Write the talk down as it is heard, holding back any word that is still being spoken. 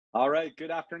All right,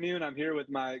 good afternoon. I'm here with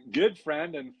my good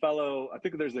friend and fellow, I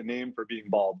think there's a name for being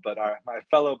bald, but my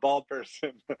fellow bald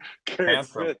person, Garrett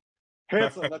Handsome. Smith.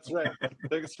 Handsome, that's right.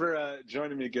 Thanks for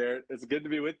joining me, Garrett. It's good to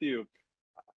be with you.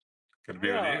 Good to I,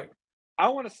 be with you. I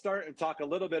want to start and talk a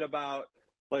little bit about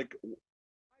like why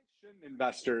shouldn't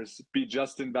investors be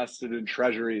just invested in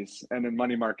treasuries and in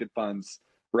money market funds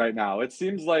right now? It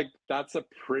seems like that's a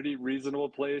pretty reasonable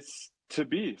place to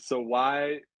be. So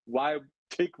why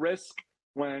take risk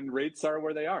when rates are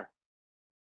where they are?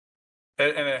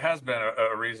 And it has been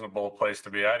a reasonable place to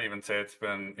be. I'd even say it's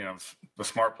been, the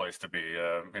smart place to be.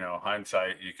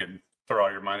 Hindsight, you could throw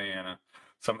all your money in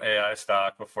some AI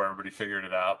stock before everybody figured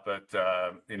it out. But,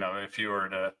 if you were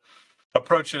to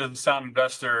approach it as a sound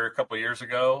investor a couple of years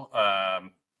ago,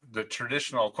 the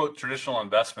traditional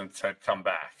investments had come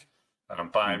back.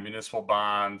 Buying municipal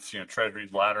bonds,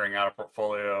 treasuries laddering out a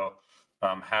portfolio,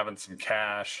 having some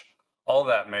cash, all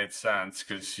that made sense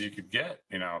because you could get,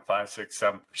 5, 6,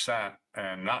 7%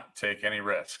 and not take any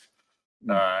risk.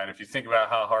 Mm, And if you think about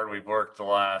how hard we've worked the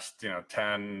last,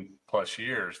 10 plus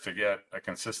years to get a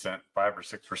consistent 5 or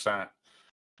 6%,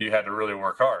 you had to really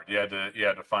work hard. You had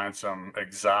to find some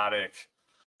exotic,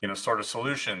 sort of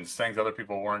solutions, things other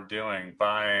people weren't doing,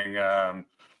 buying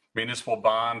municipal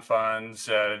bond funds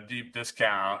at a deep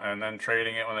discount and then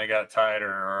trading it when they got tighter,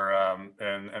 or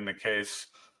in the case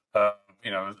of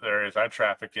the areas I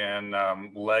traffic in,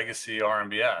 legacy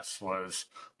RMBS was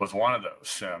one of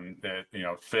those.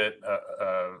 It fit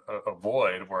a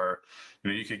void where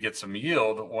you could get some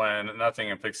yield when nothing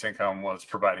in fixed income was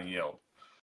providing yield.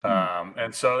 mm,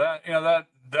 And so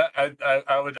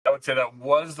I would say that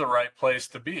was the right place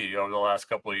to be over the last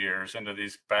couple of years, into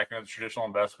these back into the traditional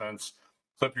investments,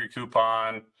 clip your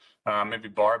coupon, maybe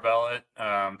barbell it,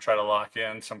 try to lock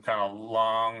in some kind of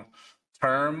long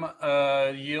term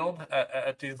yield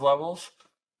at these levels.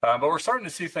 But we're starting to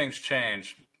see things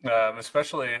change,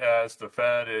 especially as the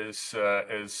Fed is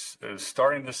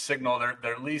starting to signal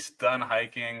they're at least done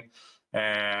hiking,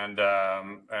 and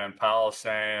Powell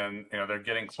saying they're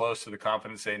getting close to the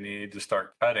confidence they need to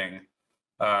start cutting.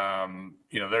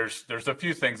 There's a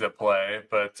few things at play,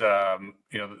 but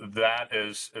that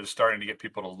is starting to get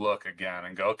people to look again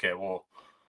and go, okay, well,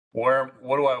 where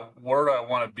do I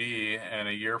want to be in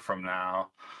a year from now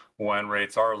when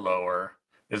rates are lower?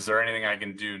 Is there anything I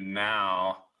can do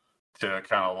now to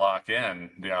kind of lock in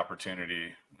the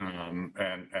opportunity? And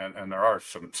there are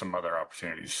some other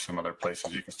opportunities, some other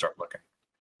places you can start looking.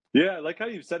 yeah, like how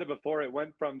you said it before, it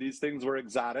went from these things were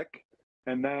exotic,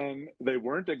 and then they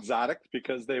weren't exotic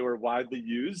because they were widely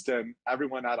used, and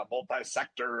everyone had a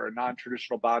multi-sector or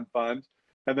non-traditional bond fund.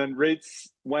 And then rates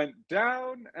went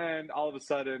down, and all of a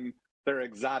sudden they're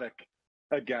exotic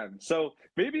again. So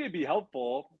maybe it'd be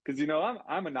helpful because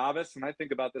I'm a novice and I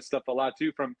think about this stuff a lot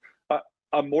too from a,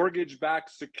 a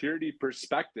mortgage-backed security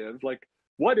perspective. Like,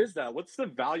 what is that? What's the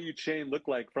value chain look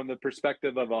like from the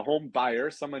perspective of a home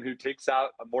buyer, someone who takes out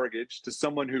a mortgage, to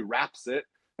someone who wraps it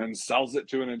and sells it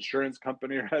to an insurance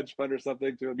company or hedge fund or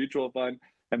something, to a mutual fund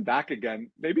and back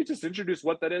again? Maybe just introduce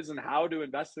what that is and how to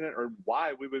invest in it, or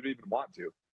why we would even want to.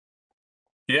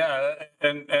 Yeah,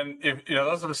 and if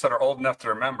those of us that are old enough to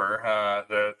remember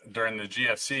during the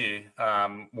GFC,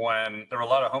 when there were a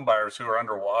lot of home buyers who were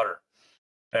underwater,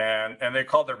 and they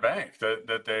called their bank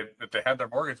that they had their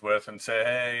mortgage with and say,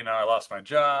 hey, I lost my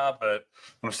job, but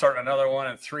I'm gonna start another one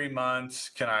in 3 months.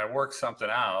 Can I work something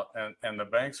out? And the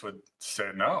banks would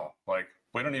say no, like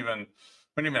we don't even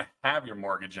have your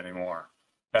mortgage anymore.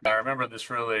 And I remember this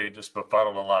really just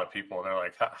befuddled a lot of people. They're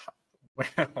like,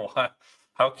 what?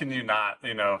 How can you not,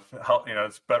 help,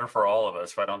 it's better for all of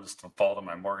us if I don't just default on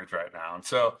my mortgage right now. And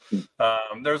so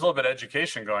there's a little bit of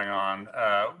education going on.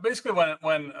 Basically,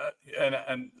 when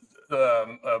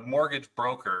a mortgage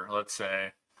broker, let's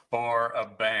say, or a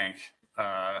bank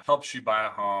helps you buy a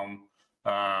home,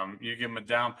 you give them a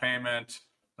down payment.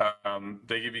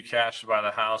 They give you cash to buy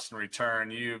the house. In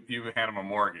return, you hand them a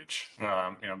mortgage.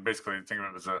 Basically think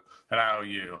of it as an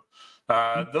IOU.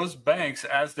 Those banks,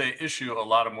 as they issue a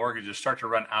lot of mortgages, start to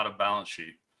run out of balance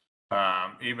sheet.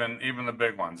 Even the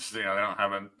big ones, they don't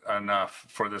have enough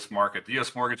for this market. The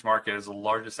U.S. mortgage market is the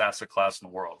largest asset class in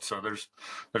the world, so there's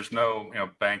no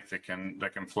bank that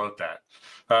can float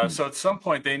that. So at some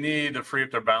point, they need to free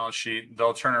up their balance sheet.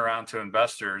 They'll turn around to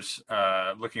investors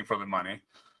looking for the money.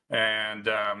 And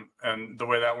the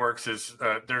way that works is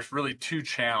there's really two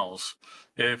channels.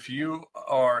 If you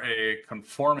are a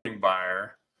conforming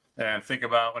buyer, and think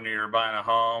about when you're buying a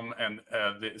home and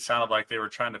it sounded like they were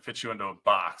trying to fit you into a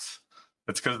box.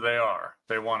 It's because they are.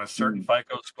 They want a certain Mm,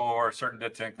 FICO score, a certain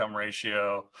debt to income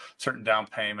ratio, certain down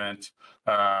payment,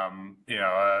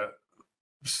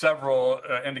 several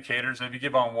indicators. If you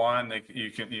give on one,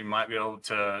 you might be able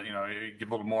to, you give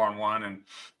a little more on one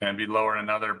and be lower in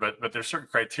another. But there's certain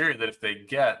criteria that if they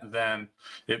get, then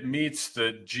it meets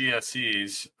the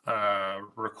GSE's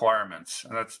requirements,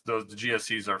 and the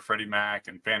GSEs are Freddie Mac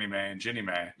and Fannie Mae and Ginnie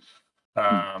Mae.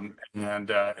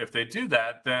 And if they do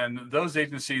that, then those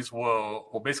agencies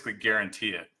will basically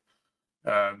guarantee it.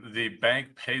 The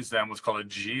bank pays them what's called a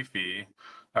G fee,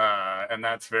 and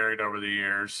that's varied over the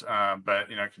years, but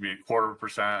it can be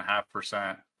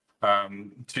 0.25%,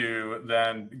 0.5%, to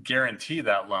then guarantee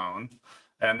that loan.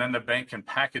 And then the bank can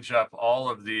package up all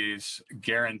of these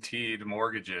guaranteed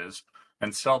mortgages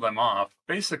and sell them off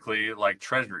basically like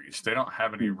treasuries. They don't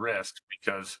have any risk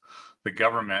because the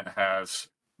government has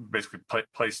basically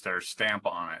placed their stamp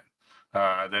on it,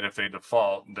 that if they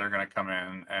default, they're going to come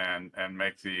in and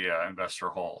make the investor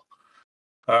whole.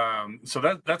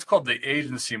 So that's called the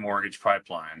agency mortgage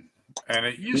pipeline. And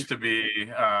it used to be,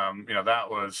 that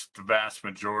was the vast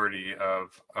majority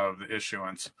of the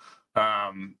issuance.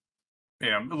 A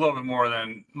little bit more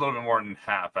than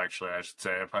half, actually, I should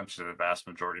say. If I'm saying the vast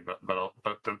majority, but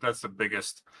that's the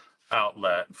biggest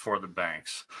outlet for the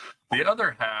banks. The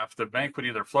other half, the bank would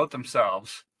either float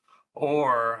themselves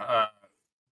or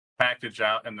package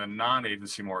out in the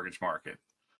non-agency mortgage market.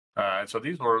 And so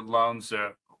these were loans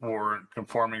that were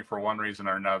conforming for one reason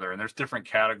or another. And there's different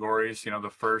categories. The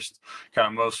first kind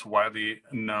of most widely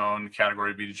known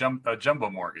category would be a jumbo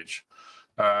mortgage.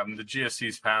 The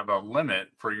GSEs have a limit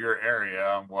for your area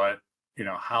on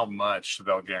how much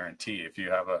they'll guarantee. If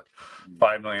you have a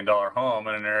 $5 million home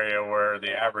in an area where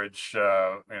the average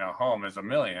home is $1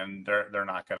 million, they're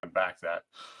not going to back that.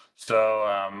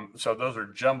 So those are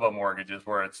jumbo mortgages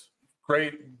where it's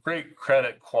great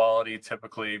credit quality,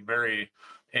 typically very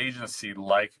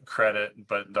agency-like credit,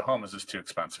 but the home is just too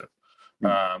expensive.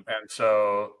 And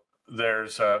so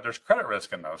there's credit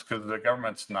risk in those because the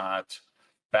government's not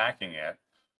backing it.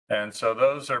 And so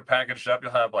those are packaged up.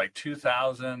 You'll have like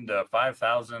 2,000 to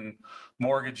 5,000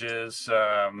 mortgages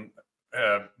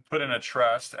put in a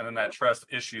trust, and then that trust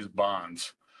issues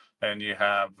bonds. And you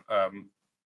have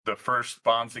the first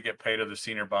bonds that get paid are the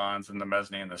senior bonds and the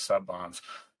mezzanine and the sub bonds.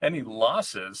 Any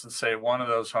losses, let's say one of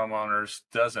those homeowners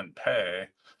doesn't pay,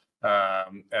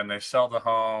 and they sell the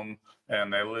home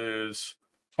and they lose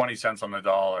 20 cents on the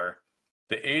dollar,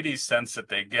 the 80 cents that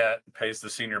they get pays the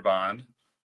senior bond.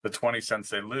 The 20 cents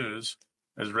they lose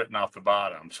is written off the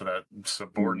bottom. So that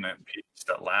subordinate piece,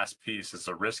 that last piece, is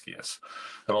the riskiest.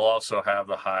 It'll also have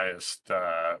the highest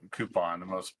coupon, the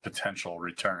most potential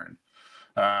return.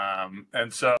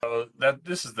 And so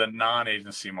this is the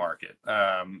non-agency market.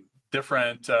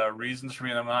 Different reasons for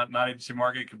being in the non-agency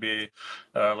market could be,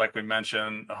 like we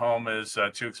mentioned, home is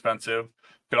too expensive.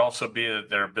 Could also be that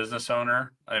they're a business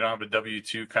owner. They don't have a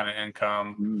W-2 kind of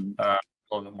income, a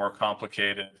little bit more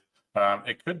complicated.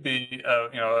 It could be,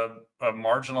 a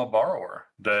marginal borrower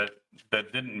that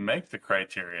didn't make the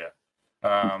criteria.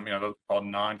 Those are called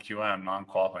non-QM,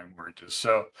 non-qualifying mortgages.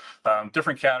 So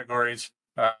different categories,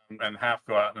 and half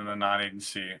go out in the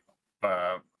non-agency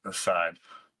side.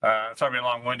 It's not being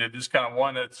long-winded. Just kind of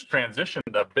one that's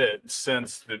transitioned a bit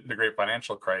since the great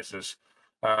financial crisis.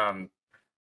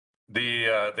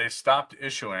 They stopped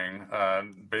issuing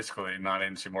basically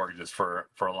non-agency mortgages for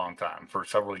a long time, for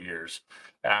several years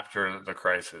after the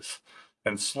crisis,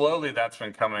 and slowly that's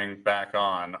been coming back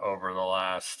on over the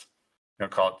last,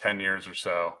 call it 10 years or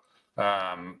so.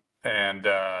 And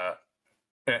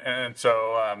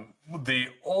so the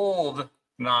old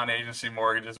non-agency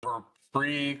mortgages were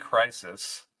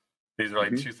pre-crisis. These are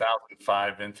like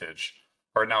 2005 vintage,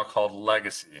 are now called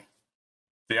legacy.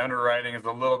 The underwriting is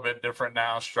a little bit different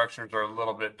now. Structures are a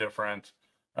little bit different.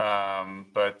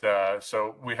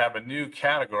 So we have a new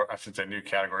category, I should say new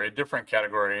category, a different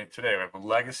category today. We have a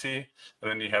legacy,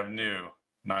 and then you have new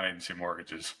non-agency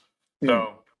mortgages.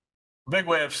 So big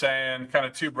way of saying kind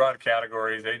of two broad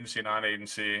categories, agency,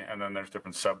 non-agency, and then there's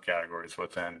different subcategories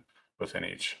within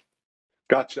each.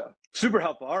 Gotcha. Super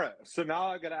helpful. All right. So now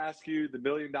I got to ask you the $1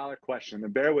 million question,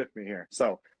 and bear with me here.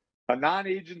 So a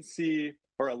non-agency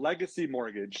or a legacy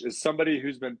mortgage is somebody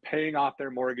who's been paying off their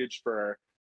mortgage for,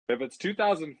 if it's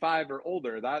 2005 or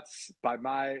older, that's, by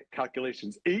my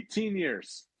calculations, 18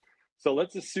 years. So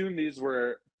let's assume these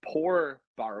were poor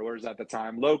borrowers at the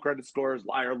time, low credit scores,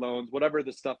 liar loans, whatever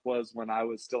the stuff was when I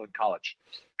was still in college.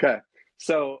 Okay.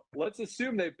 So let's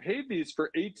assume they paid these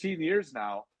for 18 years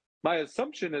now. My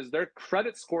assumption is their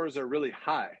credit scores are really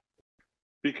high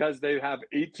because they have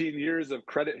 18 years of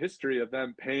credit history of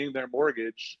them paying their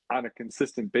mortgage on a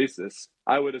consistent basis.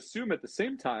 I would assume at the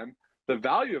same time, the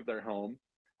value of their home,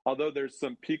 although there's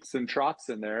some peaks and troughs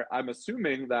in there, I'm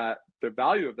assuming that the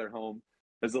value of their home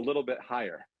is a little bit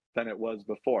higher than it was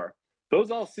before.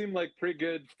 Those all seem like pretty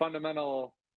good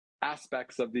fundamental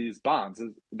aspects of these bonds.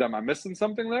 Am I missing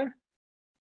something there?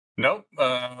 Nope.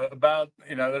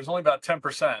 There's only about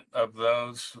 10% of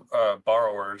those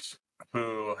borrowers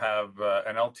who have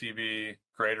an LTV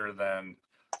greater than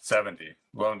 70,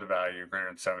 loan to value greater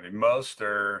than 70. Most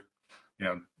are,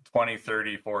 20,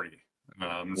 30, 40.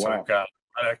 So they've Wow. got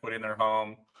a lot of equity in their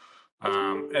home.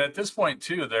 And at this point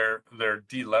too, they're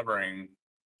delevering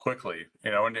quickly.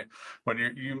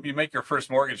 When you make your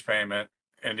first mortgage payment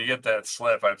and you get that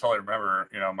slip, I totally remember,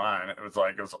 mine. It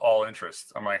was all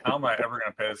interest. I'm like, how am I ever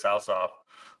going to pay this house off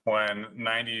when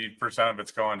 90% of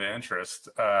it's going to interest?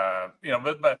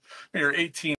 But you're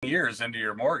 18 years into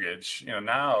your mortgage.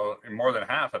 Now more than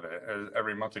half of it,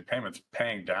 every monthly payment's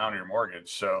paying down your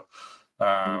mortgage. So,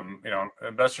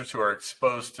 investors who are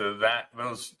exposed to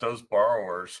those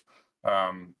borrowers,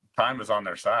 time is on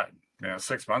their side.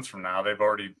 6 months from now,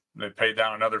 they've paid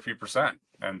down another few percent,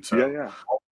 and so Yeah.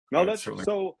 No, that's certainly.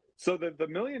 so. So the $1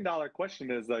 million question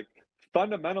is like,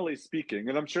 fundamentally speaking,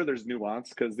 and I'm sure there's nuance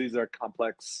because these are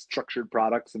complex, structured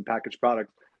products and packaged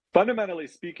products. Fundamentally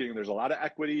speaking, there's a lot of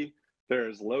equity.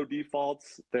 There's low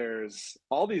defaults. There's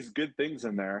all these good things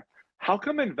in there. How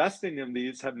come investing in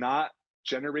these have not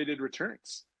generated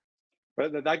returns?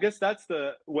 Right? I guess that's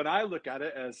when I look at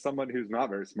it as someone who's not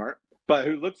very smart, but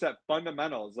who looks at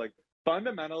fundamentals, like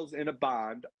fundamentals in a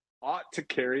bond ought to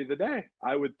carry the day,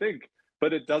 I would think,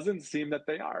 but it doesn't seem that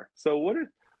they are. So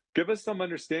give us some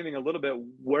understanding a little bit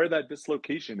where that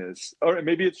dislocation is, or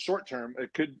maybe it's short term.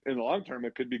 It could, in the long term,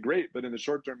 it could be great, but in the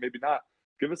short term, maybe not.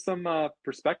 Give us some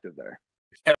perspective there.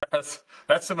 Yeah, that's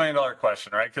the $1 million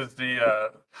question, right? Because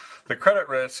the credit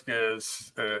risk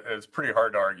is pretty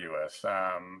hard to argue with.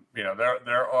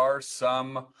 There are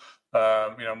some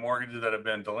mortgages that have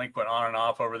been delinquent on and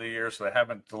off over the years, so they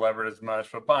haven't delivered as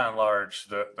much. But by and large,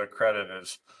 the credit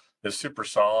is super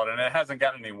solid, and it hasn't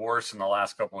gotten any worse in the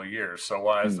last couple of years. So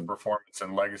why is the performance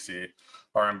in legacy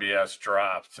RMBS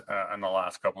dropped in the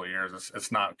last couple of years?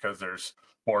 It's not because there's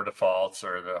more defaults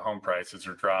or the home prices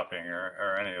are dropping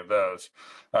or any of those.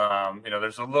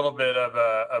 There's a little bit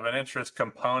of an interest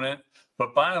component,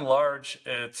 but by and large,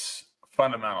 it's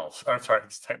fundamentals. I'm sorry,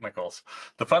 it's technicals.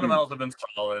 The fundamentals have been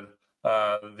solid.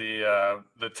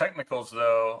 The technicals,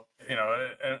 though, it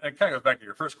kind of goes back to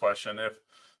your first question.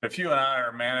 If you and I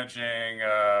are managing,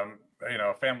 a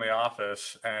family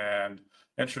office and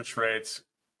interest rates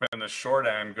in the short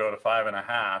end go to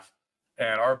 5.5,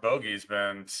 and our bogey's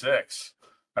been 6,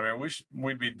 I mean,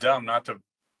 we'd be dumb not to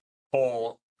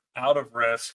pull out of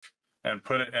risk and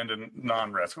put it into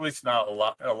non-risk. At least not a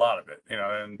lot of it,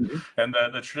 and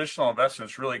the traditional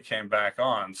investments really came back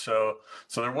on. So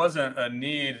there wasn't a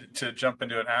need to jump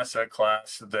into an asset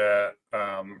class that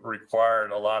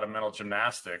required a lot of mental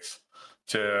gymnastics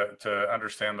to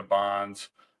understand the bonds.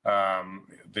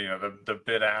 The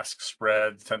bid-ask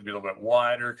spreads tend to be a little bit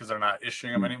wider because they're not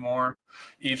issuing them anymore.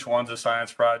 Each one's a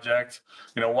science project.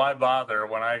 Why bother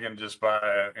when I can just buy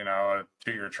a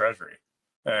 2-year treasury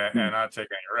and not take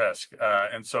any risk?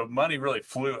 And so money really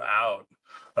flew out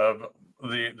of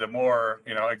the more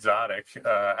exotic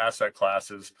asset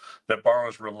classes that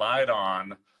borrowers relied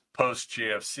on post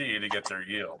GFC to get their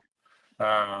yield.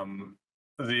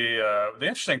 The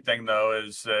interesting thing, though,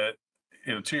 is that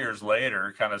 2 years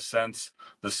later, kind of since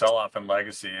the sell-off in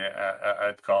legacy,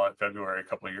 I'd call it February a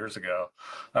couple of years ago,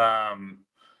 the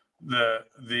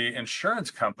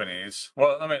insurance companies.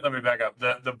 Well, let me back up.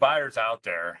 The buyers out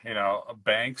there,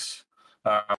 banks,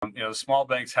 small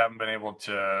banks haven't been able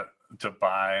to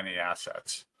buy any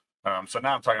assets. So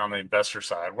now I'm talking on the investor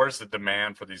side. Where's the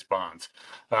demand for these bonds?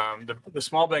 The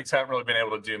small banks haven't really been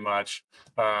able to do much.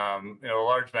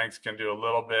 Large banks can do a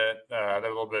little bit. They're a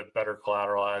little bit better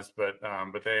collateralized, but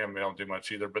they haven't been able to do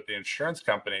much either. But the insurance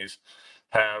companies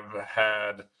have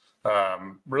had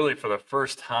really for the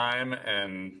first time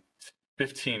in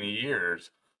 15 years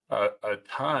a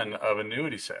ton of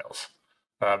annuity sales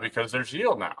because there's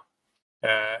yield now.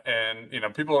 And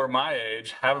people who are my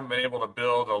age haven't been able to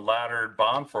build a laddered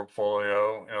bond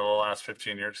portfolio the last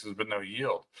 15 years because there's been no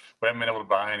yield. We haven't been able to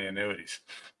buy any annuities,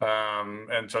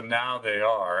 and so now they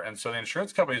are. And so the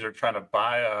insurance companies are trying to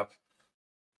buy up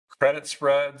credit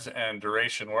spreads and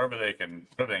duration wherever they can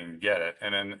get it.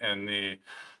 And in the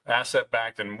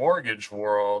asset-backed and mortgage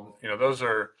world, those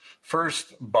are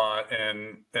first bought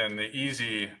in the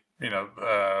easy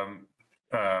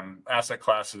asset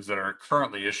classes that are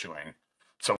currently issuing.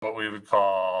 So what we would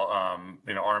call,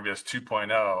 RMBS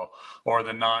 2.0 or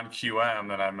the non-QM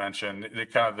that I mentioned,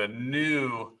 the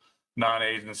new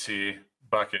non-agency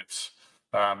buckets,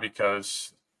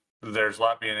 because there's a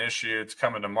lot being issued. It's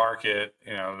coming to market.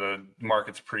 The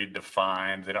market's pretty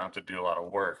defined. They don't have to do a lot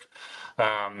of work.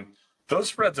 Those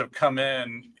spreads have come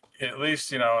in, at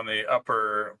least, in the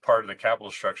upper part of the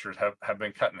capital structures have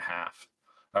been cut in half.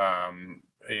 One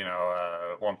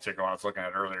particular one I was looking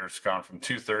at earlier, it's gone from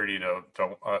 230 to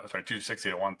 260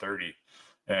 to 130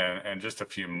 in just a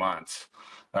few months.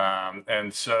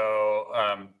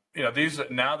 These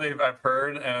now I've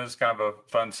heard, and it's kind of a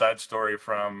fun side story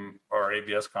from our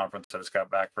ABS conference that I just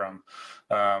got back from,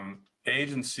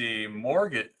 agency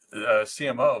mortgage,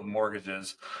 CMO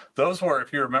mortgages. Those were,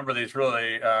 if you remember, these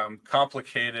really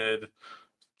complicated,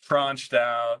 tranched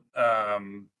out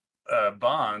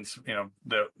bonds,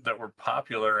 that were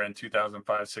popular in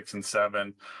 2005, 6, and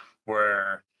 7,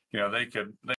 where they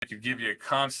could give you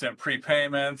constant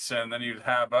prepayments, and then you'd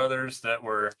have others that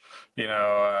were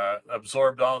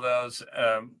absorbed all those.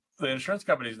 The insurance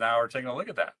companies now are taking a look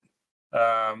at that,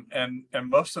 and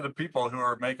most of the people who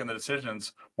are making the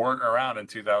decisions weren't around in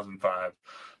 2005,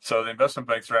 so the investment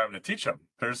banks are having to teach them.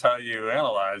 Here's how you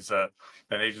analyze an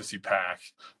agency pack,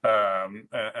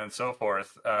 and so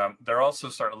forth. They're also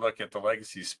starting to look at the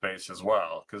legacy space as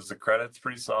well, because the credit's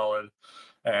pretty solid,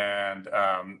 and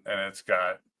it's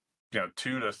got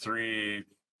 2 to 3,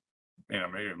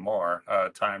 maybe more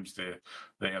times the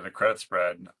credit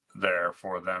spread there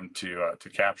for them to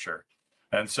capture.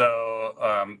 And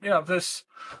so if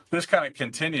this kind of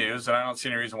continues, and I don't see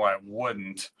any reason why it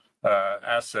wouldn't,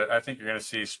 I think you're going to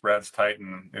see spreads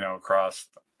tighten across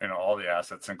all the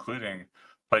assets, including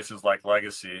places like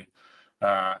legacy,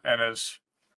 and as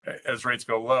rates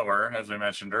go lower, as we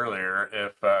mentioned earlier,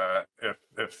 if the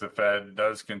Fed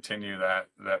does continue that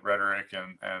rhetoric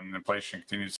and inflation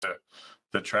continues to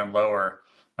trend lower,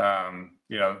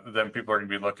 then people are going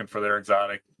to be looking for their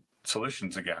exotic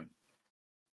solutions again.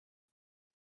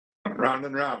 Round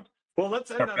and round. Well, let's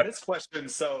end on this question.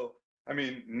 So,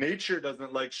 nature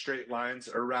doesn't like straight lines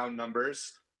or round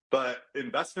numbers, but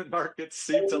investment markets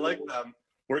seem to like them.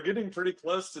 We're getting pretty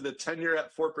close to the 10-year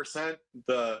at 4%.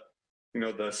 The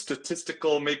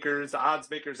statistical makers, the odds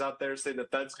makers out there say the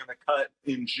Fed's going to cut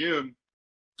in June.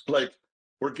 Like,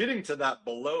 we're getting to that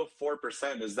below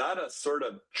 4%. Is that a sort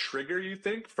of trigger, you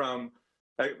think, from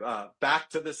back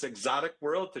to this exotic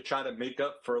world to try to make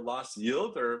up for lost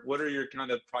yield? Or what are your kind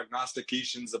of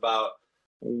prognostications about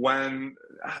when?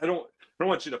 I don't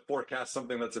want you to forecast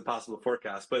something that's impossible to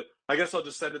forecast, but I guess I'll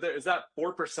just send it there. Is that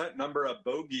 4% number a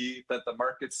bogey that the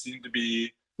markets seem to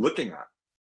be looking at?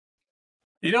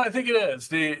 I think it is.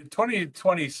 The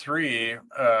 2023,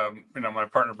 my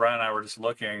partner Brian and I were just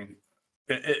looking,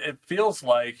 it feels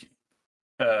like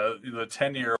the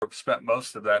 10-year spent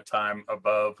most of that time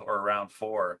above or around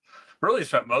 4. Really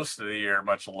spent most of the year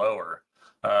much lower.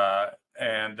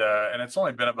 And it's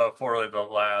only been above 4 really the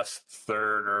last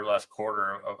third or last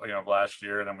quarter of last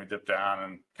year. And then we dipped down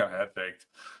and kind of head faked,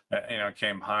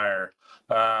 came higher.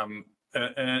 And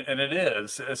it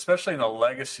is, especially in the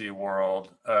legacy world,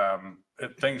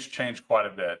 things change quite a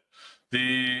bit.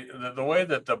 The way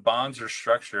that the bonds are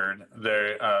structured,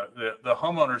 the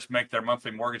homeowners make their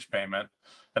monthly mortgage payment,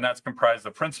 and that's comprised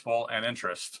of principal and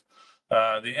interest.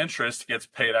 The interest gets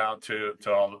paid out to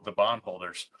all the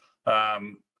bondholders.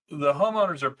 The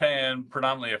homeowners are paying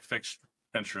predominantly a fixed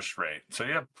interest rate, so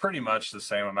you have pretty much the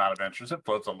same amount of interest. It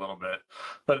floats a little bit,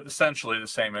 but essentially the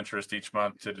same interest each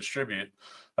month to distribute.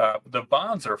 The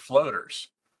bonds are floaters,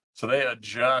 so they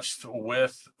adjust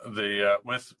with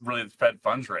with really the Fed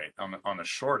funds rate on the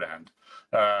short end.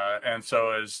 And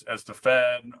so as the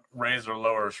Fed raises or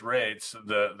lowers rates,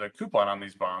 the coupon on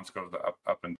these bonds goes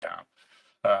up and down.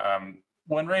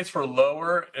 When rates were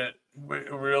lower, we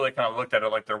really kind of looked at it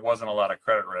like there wasn't a lot of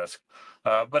credit risk.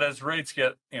 But as rates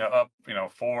get up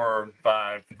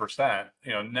 4-5%,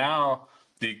 now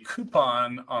the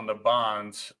coupon on the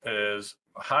bonds is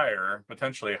higher,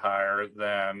 potentially higher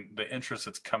than the interest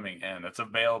that's coming in. It's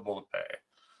available to pay,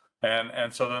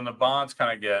 and so then the bonds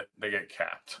kind of get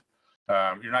capped.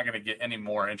 You're not going to get any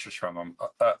more interest from them.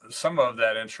 Some of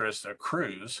that interest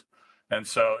accrues, and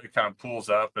so it kind of pools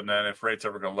up, and then if rates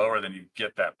ever go lower, then you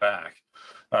get that back.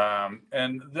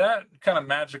 And that kind of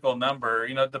magical number,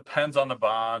 it depends on the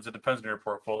bonds, it depends on your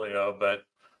portfolio, but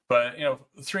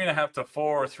 3.5 to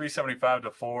 4, 3.75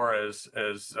 to 4 is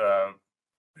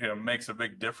makes a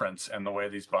big difference in the way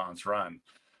these bonds run.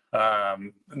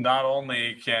 Not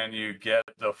only can you get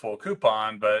the full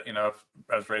coupon, but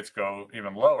as rates go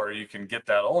even lower, you can get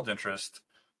that old interest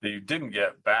that you didn't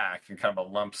get back in kind of a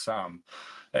lump sum.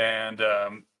 And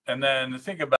then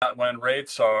think about when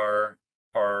rates are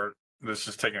this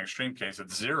is taking an extreme case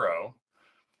at 0.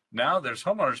 Now there's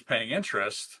homeowners paying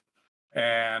interest,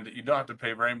 and you don't have to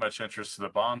pay very much interest to the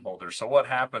bondholder. So what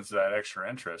happens to that extra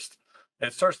interest?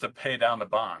 It starts to pay down the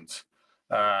bonds.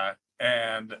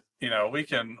 And we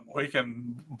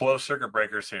can blow circuit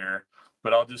breakers here,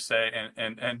 but I'll just say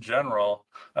in general,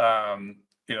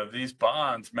 these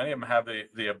bonds, many of them have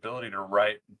the ability to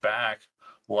write back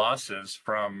losses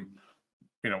from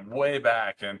way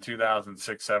back in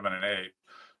 2006, 7, and 8.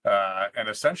 And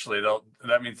essentially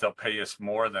that means they'll pay us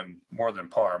more than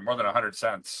par, more than 100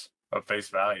 cents of face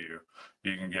value.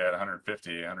 You can get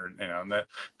 150, 100, and that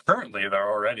currently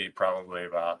they're already probably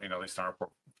about, at least in our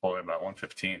portfolio, about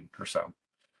 115 or so.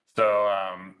 So,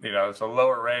 so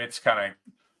lower rates kind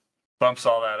of bumps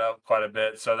all that up quite a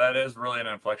bit. So that is really an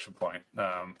inflection point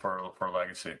for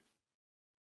legacy.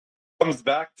 Comes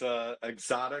back to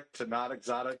exotic to not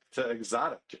exotic to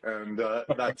exotic, and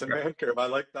that demand curve. I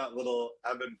like that little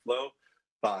ebb and flow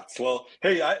thoughts. Well,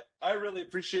 hey, I really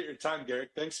appreciate your time,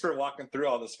 Garrett. Thanks for walking through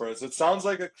all this for us. It sounds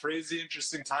like a crazy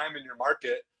interesting time in your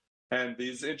market, and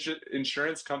these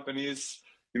insurance companies,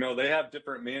 they have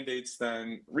different mandates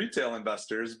than retail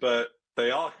investors, but they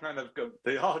all kind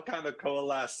of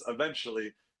coalesce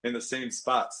eventually in the same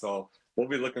spot. So we'll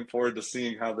be looking forward to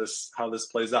seeing how this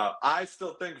plays out. I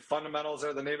still think fundamentals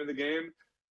are the name of the game,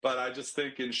 but I just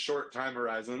think in short time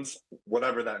horizons,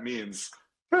 whatever that means,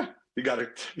 you gotta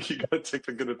take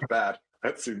the good with the bad.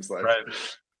 That seems like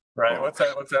right. Oh. What's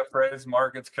that phrase?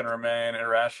 Markets can remain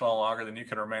irrational longer than you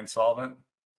can remain solvent.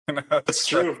 That's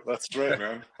true. That's right,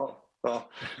 man. Oh, well,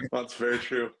 that's very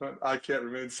true. I can't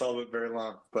remain solvent very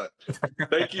long, but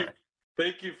thank you.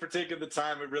 Thank you for taking the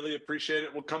time. I really appreciate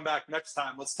it. We'll come back next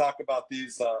time. Let's talk about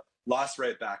these loss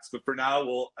rate backs. But for now,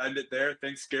 we'll end it there.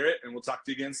 Thanks, Garrett, and we'll talk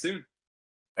to you again soon.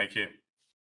 Thank you.